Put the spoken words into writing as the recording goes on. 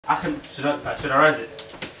Should I rise it?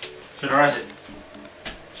 Should I rise it?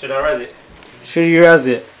 Should I rise it? Should you rise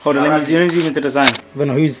it? Hold on, let me zoom into the design. I don't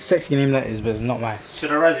know whose sexy name that is, but it's not mine.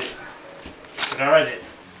 Should I rise it? Should I rise it?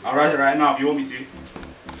 I'll rise it right now if you want me to.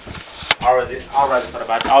 I'll rise it. I'll rise it for the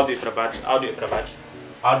badge. I'll do it for the badge. I'll do it for the badge.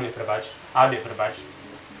 I'll do it for the badge. I'll do it for the badge.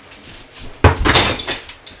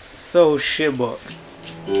 So shitbox.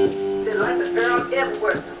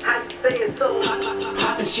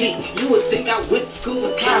 Poppin' shit, you would think I went to school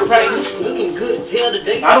for chiropractic. Looking good as hell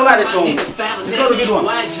today. I don't like this song. It's not a good one.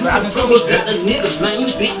 Why you can tell me that the niggas, man? You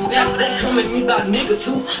bitch back, they come at me about niggas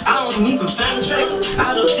too. I don't even find the trace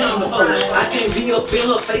out of town before. I can't be up in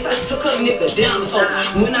her face. I took her nigga down before.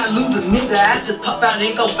 When I lose a nigga, I just pop out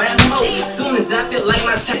and go fast mode. Soon as I feel like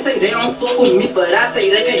my taste, say they don't fuck with me, but I say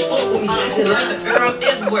they can't fuck with me. Just like the girl I'm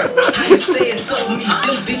everywhere. I ain't say it's so with me.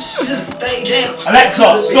 Them bitches should've stayed down.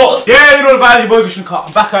 Alexa, stop! Yeah, you know the vibe, boy, we should cut.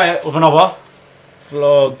 I'm back at it with another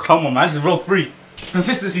vlog. Come on, man, this is vlog 3.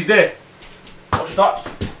 Consistency's there. Watch your touch.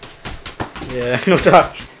 Yeah, no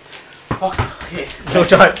touch. Fuck, okay. No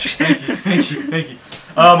touch. Thank you, thank you, thank you.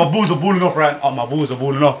 My balls are balling off right now. Oh, my balls are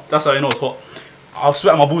balling off. That's how you know it's hot. I'll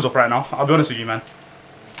sweat my balls off right now. I'll be honest with you, man.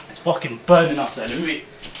 It's fucking burning outside. Let me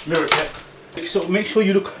mirror check. So make sure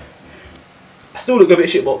you look. I still look a bit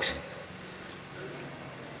shitbox.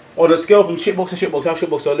 On a scale from shitbox to shitbox, how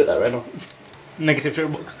shitbox do I look at right now? Negative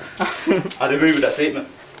shitbox. I'd agree with that statement.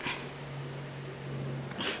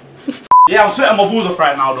 Yeah, I'm sweating my balls off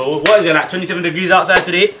right now though. What is it, like 27 degrees outside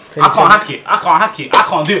today? I can't hack it. I can't hack it. I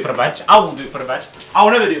can't do it for the badge. I won't do it for the badge. I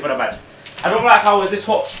will never do it for the badge. I don't like how it's this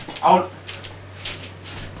hot. I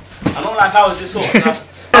don't like how it's this hot.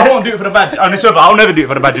 I won't do it for the badge. On this weather, I'll never do it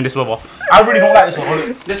for the badge in this weather. I really don't like this weather.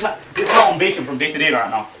 Look, this is how I'm baking from day to day right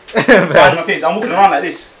now. My face. I'm walking around like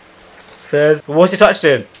this. First, what's your touch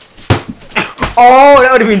then? Oh,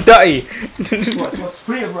 that would have been dirty.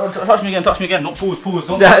 Touch me again, touch me again. Not pause, pause.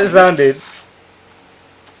 Don't That sounded.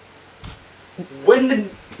 When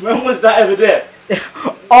was that ever there?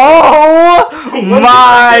 Oh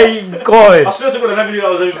my god. I swear to God, I never knew that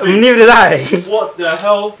was ever. Neither did I. What the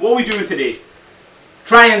hell? What are we doing today?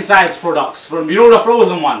 Trying sides products from, you know, the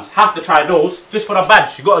frozen ones. Have to try those just for the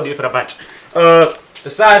badge. You gotta do it for the badge. The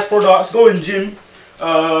sides products, go in gym.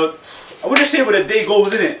 I would just say where the day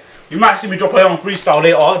goes, isn't it? You might see me drop a on freestyle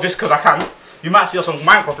later just because I can. You might see us on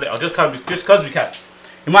Minecraft later just because we can.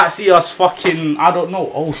 You might see us fucking, I don't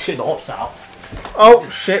know. Oh shit, the ops are out. Oh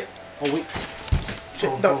shit. Oh wait.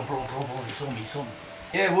 Shit, bro, you saw me.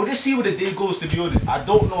 Yeah, we'll just see where the day goes, to be honest. I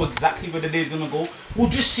don't know exactly where the day is gonna go. We'll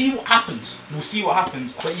just see what happens. We'll see what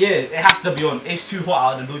happens. But yeah, it has to be on. It's too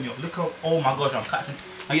hot out of the dunya. Look how, oh my gosh, I'm catching.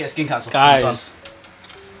 I get skin cancer. Guys,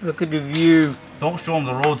 look at the view. Don't show them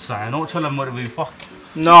the road sign. Don't tell them what we fuck.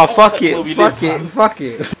 No, fuck it, fuck it, fuck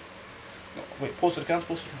it. Wait, pause to the cans,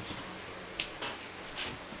 pause to the cans.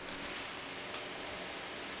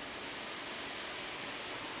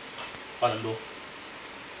 I don't know.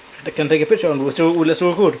 Can I take a picture and will it still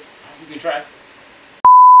record? You can try.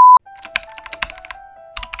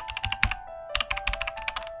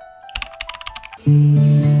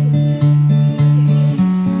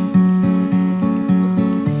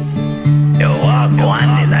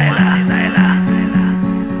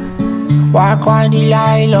 Walk on the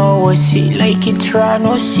Lilo, what's it like in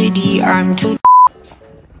Toronto City? I'm too.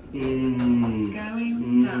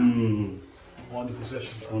 Wonderful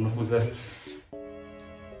session. Wonderful session.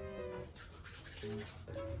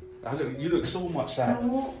 You look so much like. I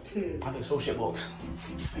look so shitbox.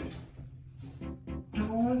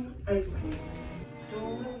 Doors open.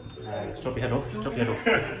 Drop your head off. Drop your head off.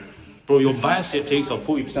 Bro, your bicep takes up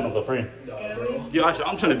 40% of the frame. Yo, actually,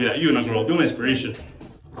 I'm trying to be like you and I grow up. You're my inspiration.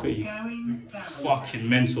 Look at you. Fucking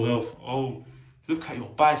mental health. Oh, look at your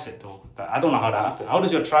bicep though. I don't know how that happened. How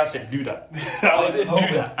does your tricep do that? How does it do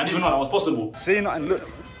that? I didn't even know that was possible. Say nothing, look.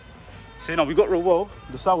 Say no, we got real well.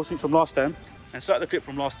 The sour soup from last time. And start the clip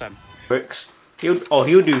from last time. Bricks. He'll do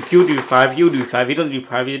 5, he'll do 5. He doesn't do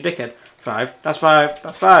 5, he's a dickhead. 5, that's 5,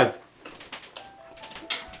 that's 5.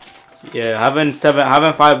 Yeah, having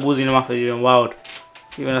 5 balls in your mouth is even wild.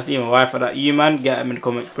 Even I see my wife for that. You man, get him in the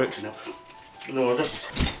comments, Bricks. No,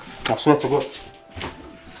 I swear to God.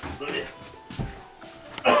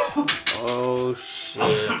 Oh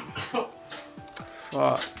shit.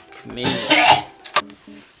 Fuck me.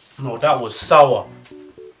 No, that was sour.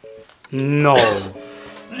 No.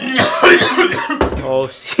 Oh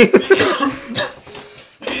shit.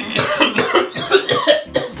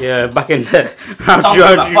 Yeah, back in there. I'm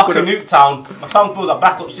like fucking Nuketown. My tongue feels like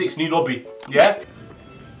Black Ops 6 new lobby. Yeah?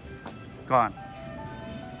 Go on.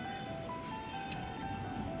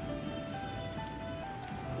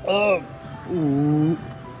 Ooh.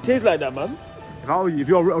 tastes like that, man. If I were you, if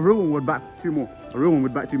you're a real one, would back 2 more. A real one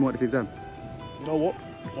would back 2 more at the same time. You know what?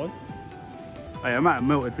 One. Hey, I might have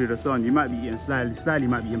melted through the sun. You might be eating slightly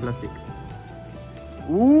might be eating plastic.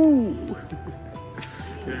 Ooh.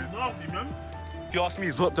 Yeah. Nasty, man. If you ask me,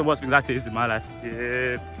 it's one of the worst things I tasted in my life.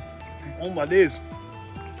 Yeah. All my days.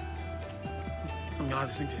 Nah,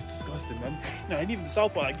 this thing tastes disgusting, man. Nah, and even the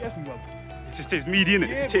south part, I guess, man. It just tastes meaty, innit?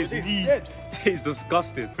 Yeah, It tastes bro, it tastes meaty. dead. It tastes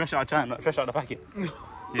disgusting. Fresh out of China, fresh out of the packet.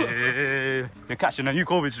 Yeah. You're catching a new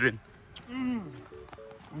COVID strain.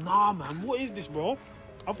 Nah, man. What is this, bro?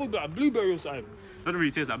 I thought like blueberry or something. It doesn't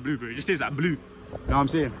really taste like blueberry, it just tastes like blue. You know what I'm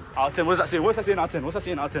saying? Out of 10, what's that saying? What's that saying out of 10? What's that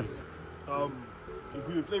saying out of 10?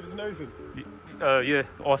 Including flavours and everything. Yeah,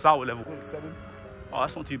 or sour level. 7. Oh,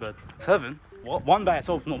 that's not too bad. 7? What? 1 by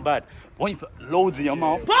itself is not bad. But when you put loads in your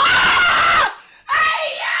mouth.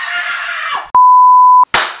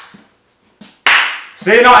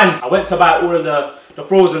 Say nothing. I went to buy all of the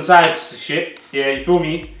frozen sides shit. Yeah, you feel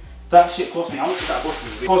me? That shit cost me. How much did that cost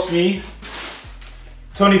me? It cost me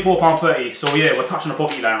 £24.30. So yeah, we're touching the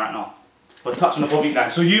poverty line right now. We're touching the poverty line.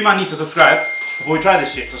 So you man need to subscribe before we try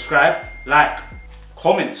this shit. Subscribe, like,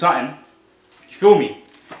 comment, something. You feel me?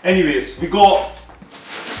 Anyways, we got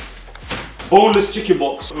boneless chicken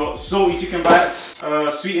box. We got salty chicken bites,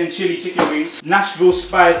 sweet and chili chicken wings, Nashville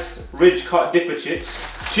spiced ridge cut dipper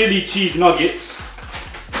chips, chili cheese nuggets,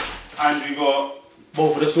 and we got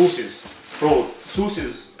both of the sauces. Bro,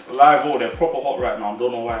 sauces live, oh, they're proper hot right now. I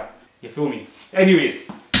don't know why. You feel me? Anyways,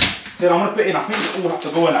 so I'm gonna put in. I think they all have to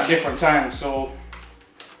go in at different times. So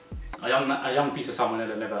a young piece of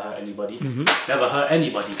salmonella never hurt anybody. Never hurt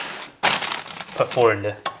anybody. Put 4 in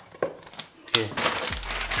there. Okay.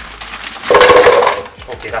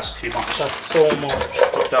 Okay, that's too much. That's so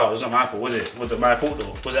much. That wasn't my fault, was it? Was it my fault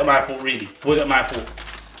though? Was it my fault really? Was it my fault?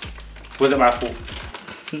 Was it my fault?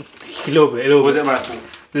 A little bit, Was it my fault?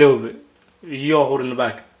 A little bit. You're holding the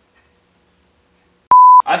bag.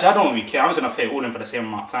 Actually, I don't really care. I'm just gonna put it all in for the same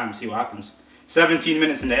amount of time and see what happens. 17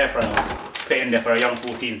 minutes in the air fryer. Put it in there for a young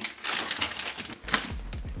 14.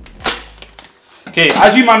 Okay,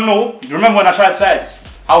 as you man know, you remember when I tried sides?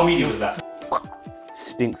 How meaty was that?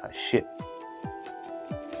 Stinks like shit.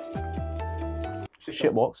 It's a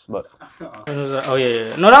shit box, but. Oh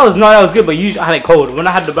yeah. No, that was good. But usually I had it cold. When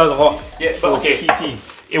I had the burger hot. Yeah, but okay.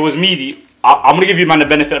 It was meaty. I'm gonna give you man the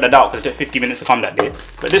benefit of the doubt because it took 50 minutes to come that day.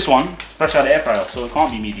 But this one, fresh out of the air fryer, so it can't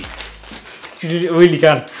be meaty. It really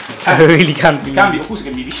can. It really can be. It can be, of course it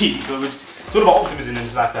can be meaty. It's all about optimism in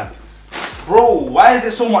this lifetime. Bro, why is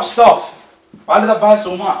there so much stuff? Why did I buy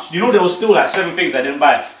so much? You know there was still like 7 things I didn't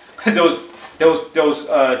buy. there was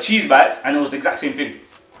cheese bites and it was the exact same thing.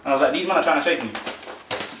 And I was like, these men are trying to shake me.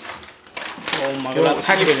 Oh my god, that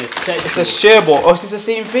packaging is set. It's a share box. Oh, it's the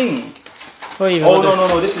same thing. Oh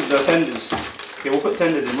no, this is the tenders. Okay, we'll put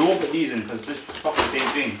tenders in. We won't put these in because it's fucking the same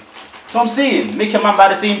thing. So I'm saying, make a man buy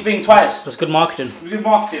the same thing twice. That's good marketing. Good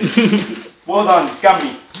marketing. Well done, scam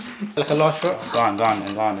me. Like a last shot. Gone.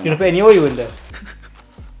 You gonna put any oil in there?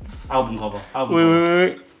 Album cover.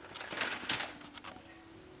 Wait.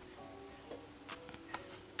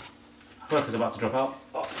 Work is about to drop out.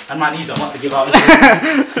 Oh, and my knees are about to give out.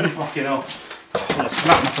 Fucking hell. I'm gonna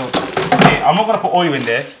slap myself. Okay, I'm not gonna put oil in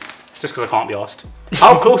there just because I can't be asked.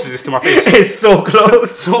 How close is this to my face? It's so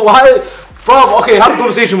close. So why? Bro, okay, have a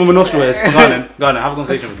conversation with my nostril hairs. Go on then, have a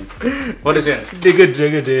conversation with him. What is it? They're good.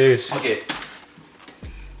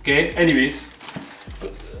 Okay, anyways.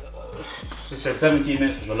 It said 17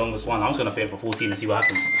 minutes was the longest one. I'm just gonna pay it for 14 and see what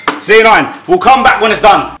happens. Say 9. We'll come back when it's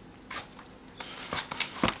done.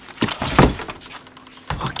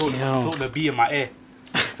 Fucking hell. I felt the bee in my ear.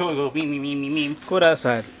 I felt it go me. Go that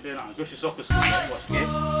side. Yeah, nah, go to soccer school. Watch, okay?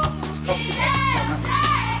 Come to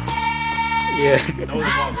Yeah. No.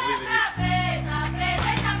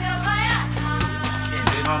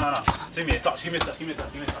 Give me a touch.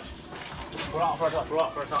 Roll out for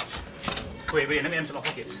a touch. Wait, let me empty my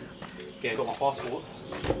pockets. Yeah, I got my passport.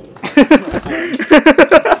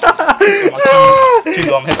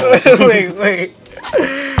 Wait.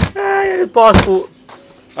 Passport.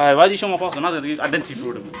 Alright, why do you show my passport? Another identity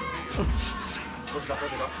fraud of me.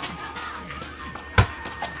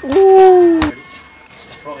 Ooh.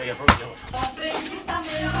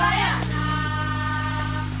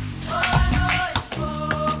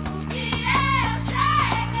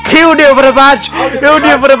 He'll do it for the badge. He'll do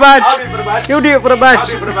it for the badge. He'll do it for the badge.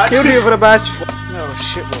 He'll do it for the badge. No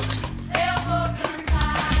shit works.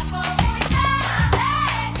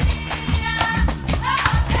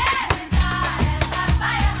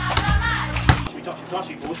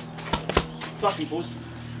 Touch me, boss.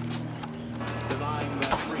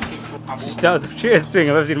 That was the shittiest thing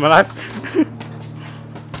I've ever seen in my life.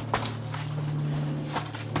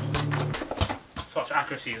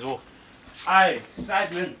 accuracy as well. Aye,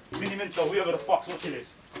 SIDEMEN, Mini Minto, whoever the fuck's watching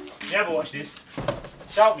this. If you ever watch this,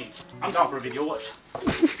 shout me. I'm down for a video, watch.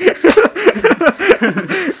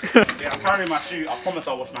 Yeah, I'm carrying my shoe. I promise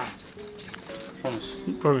I'll wash my hands. Promise.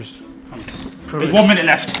 Promise. There's 1 minute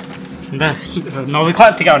left. No, we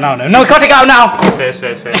can't take it out now. No, we can't take it out now. Fair.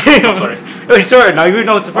 I'm sorry. Wait, sorry, now you're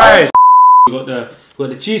no surprise. We got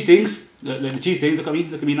the cheese things. The cheese things. Look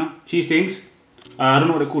at me now. Cheese things. I don't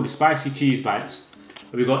know what they're called. The spicy cheese bites.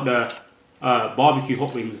 We got the barbecue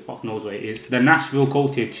hot wings. Fuck knows what it is. The Nashville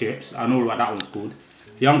coated chips. I know what that one's called.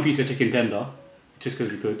 The young piece of chicken tender, just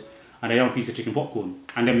because we could, and a young piece of chicken popcorn.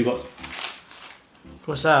 And then we got.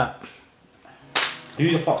 What's that? Who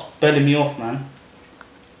the fuck's belling me off, man?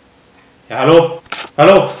 Yeah, hello.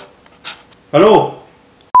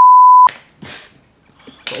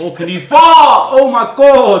 Open these. Fuck! Oh my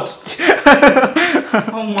god!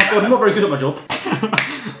 Oh my god! I'm not very good at my job.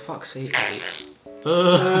 Fuck's sake,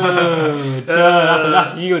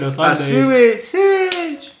 That's you on a Sunday.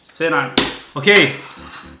 Sewage. Say that. Okay.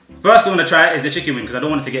 First I'm gonna try is the chicken wing because I don't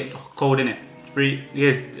want it to get cold in it. 3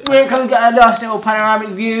 years. We're gonna get a nice little panoramic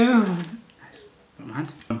view. Put my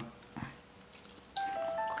hand.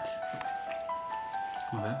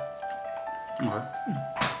 Alright.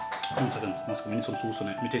 1 second. We need some sauce on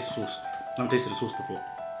it. Let me taste the sauce. I haven't tasted the sauce before.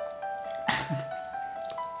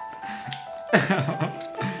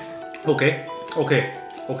 Okay.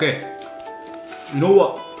 You know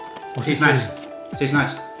what? Tastes nice. Tastes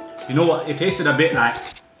nice. You know what? It tasted a bit like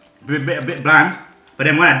a bit bland, but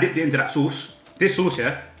then when I dipped it into that sauce, this sauce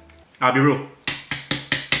here, I'll be real.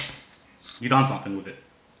 You done something with it.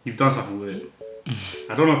 You've done something with it.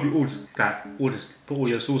 I don't know if you all just put all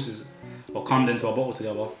your sauces or crammed into a bottle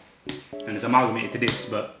together and it's amalgamated to this,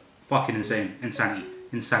 but fucking insane.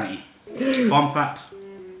 Insanity. Fun fact.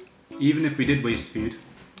 Even if we did waste food,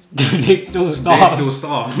 they still starve. They still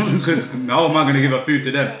starve. Because how am I going to give up food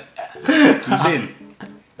to them? I'm saying.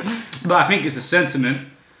 But I think it's the sentiment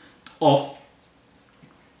of,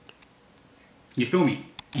 you feel me?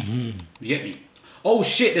 You get me? Oh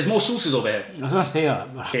shit, there's more sauces over here. I was gonna say that.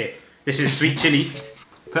 Okay, this is sweet chili.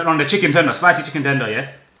 Put it on the chicken tender, spicy chicken tender,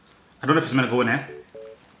 yeah? I don't know if it's meant to go in there.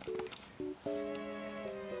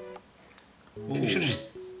 You should just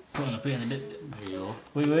put on a bit in the dip. There you go.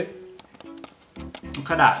 Wait.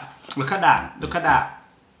 Look at that.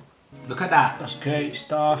 That's great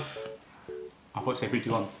stuff. I thought to say 3,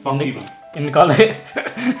 2, 1. Fuck you, man. In the gullet.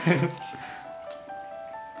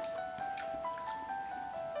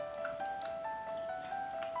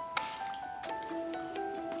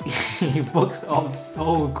 He books up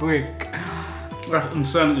so quick. That's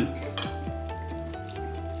insanity.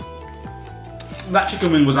 That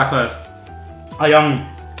chicken wing was like a young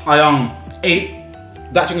 8.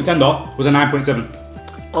 That chicken tender was a 9.7.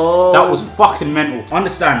 Oh. That was fucking mental.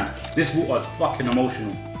 Understand, this water is fucking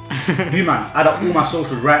emotional. You man, add up all my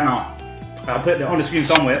socials right now. I'll put it on the screen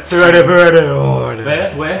somewhere. Where? I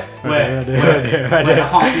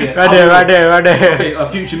can't see it. Right there. Okay,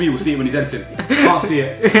 future me will see it when he's editing. Can't see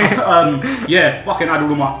it. Yeah, fucking add all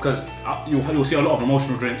them up because you'll see a lot of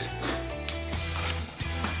emotional drinks.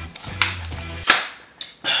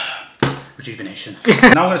 Rejuvenation. Now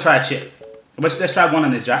I'm gonna try a chip. Let's try one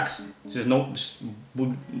of the jacks. Yeah.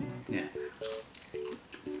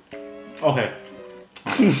 Okay.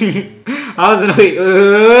 How's it?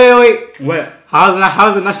 Wait. Where? How's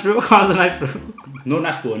it natural? No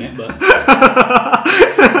Nashville in it, but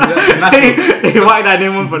they whacked that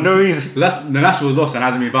name on for no reason. the Nashville's lost and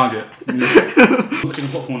hasn't been found yet. Got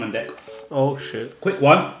chicken popcorn on deck. Oh shit. Quick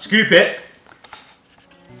one, scoop it.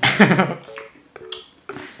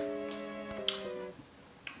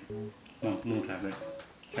 No, try it.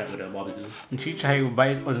 Try it with a barbecue. And she try with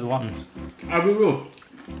bites or just ones? I'll be real.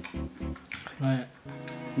 Right.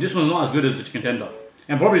 This one's not as good as the chicken tender.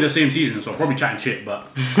 And probably the same season, so I'm probably chatting shit, but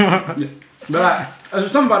yeah. But like,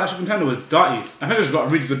 there's something about that chicken tender was dirty. I think it's got a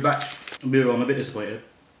really good batch. I'll be real, I'm a bit disappointed.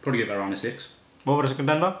 Probably get that around a 6. What was the chicken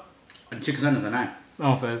tender? And chicken tender's a 9.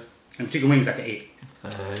 Oh, fair. And chicken wings like an 8.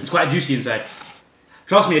 It's quite juicy inside.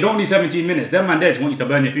 Trust me, it don't need 17 minutes. Them man there just want you to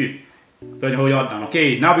burn your food. Burn your whole yard down.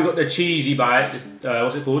 Okay, now we got the cheesy bite.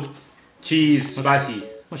 What's it called? Cheese spicy.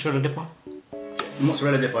 What's your dip on?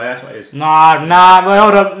 Mozzarella dip, yeah, that's what it is. Nah, wait,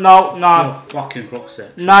 hold up, no. No fucking crock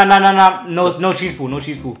set. Nah, no cheese pool, no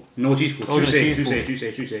cheese pool. No cheese pool. Oh, True say. Okay,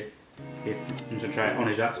 I'm just gonna try it on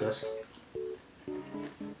his jacks first.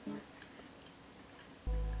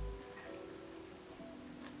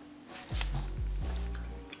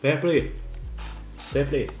 Fair play.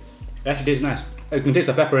 It actually tastes nice. You can taste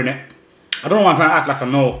the pepper in it. I don't know why I'm trying to act like I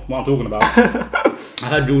know what I'm talking about. I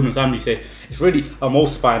heard Jordan's family say it's really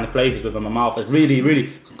emulsifying the flavours within my mouth. It's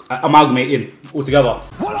really amalgamating all together.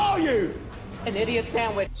 What are you? An idiot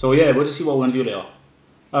sandwich. So yeah, we'll just see what we're gonna do later.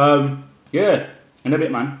 Yeah, in a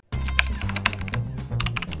bit, man.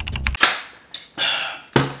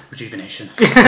 Rejuvenation.